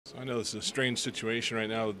So I know this is a strange situation right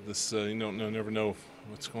now. This you never know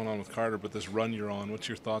what's going on with Carter, but this run you're on. What's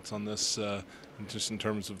your thoughts on this, just in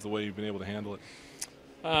terms of the way you've been able to handle it?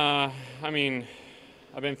 I mean,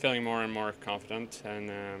 I've been feeling more and more confident,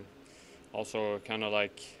 and also kind of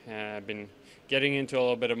like been getting into a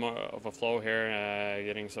little bit of more of a flow here,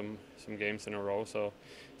 getting some games in a row. So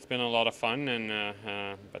it's been a lot of fun, and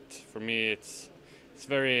but for me, it's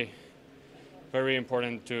very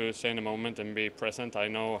important to stay in the moment and be present. I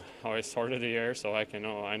know how I started the year, so I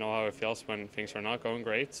know how it feels when things are not going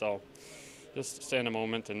great. So just stay in the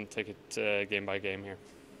moment and take it game by game here.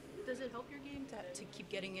 Does it help your game to keep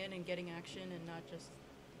getting in and getting action and not just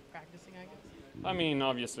practicing, I guess? I mean,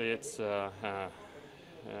 obviously, it's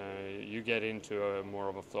you get into more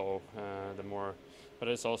of a flow, the more. But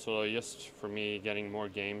it's also just for me getting more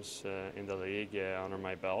games in the league under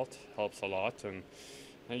my belt helps a lot, and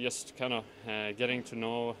just kind of getting to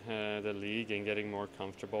know the league and getting more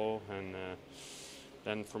comfortable. And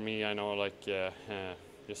then for me, I know like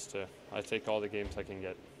just I take all the games I can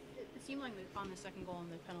get. It seemed like on the second goal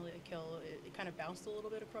and the penalty kill, it kind of bounced a little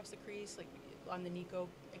bit across the crease. Like on the Nico,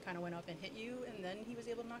 it kind of went up and hit you, and then he was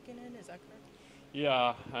able to knock it in. Is that correct?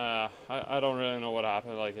 Yeah, I don't really know what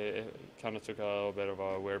happened. Like it kind of took a little bit of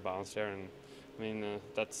a weird bounce there, and I mean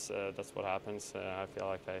that's what happens. I feel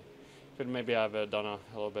like I could maybe have done a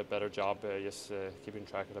little bit better job just keeping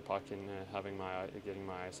track of the puck and getting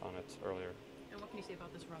my eyes on it earlier. And what can you say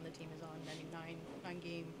about this run the team is on? I mean, nine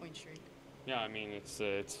game point streak. Yeah, I mean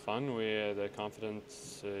it's fun. The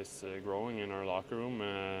confidence is growing in our locker room.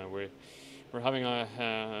 We're having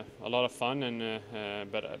a lot of fun, and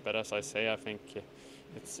but as I say, I think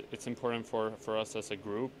it's important for us as a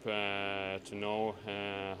group to know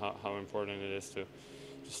how important it is to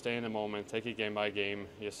stay in the moment, take it game by game,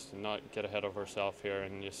 just not get ahead of ourselves here,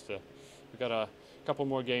 and just we got a couple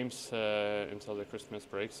more games until the Christmas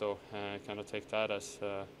break, so kind of take that as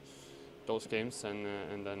those games,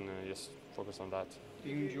 and then just focus on that. Do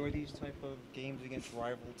you enjoy these type of games against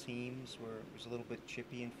rival teams where it's a little bit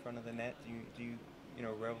chippy in front of the net? Do you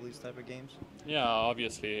revel these type of games? Yeah,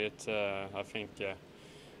 obviously I think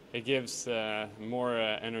it gives more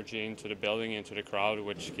energy into the building, into the crowd,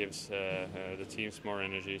 which gives the teams more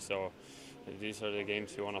energy. So these are the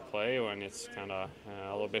games you want to play when it's kind of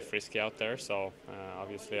a little bit frisky out there. So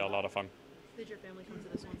obviously a lot of fun. Did your family come to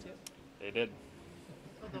this one too? They did.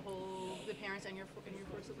 Oh, the parents and your four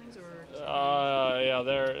siblings, or? Yeah,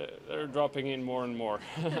 they're dropping in more and more.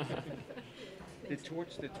 Did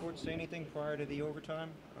Torts say anything prior to the overtime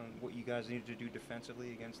on what you guys needed to do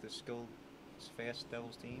defensively against this skilled, fast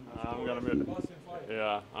Devils team? I'm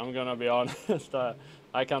gonna be honest.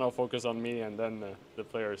 I kind of focus on me and then the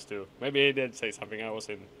players too. Maybe he did say something. I was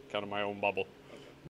in kind of my own bubble.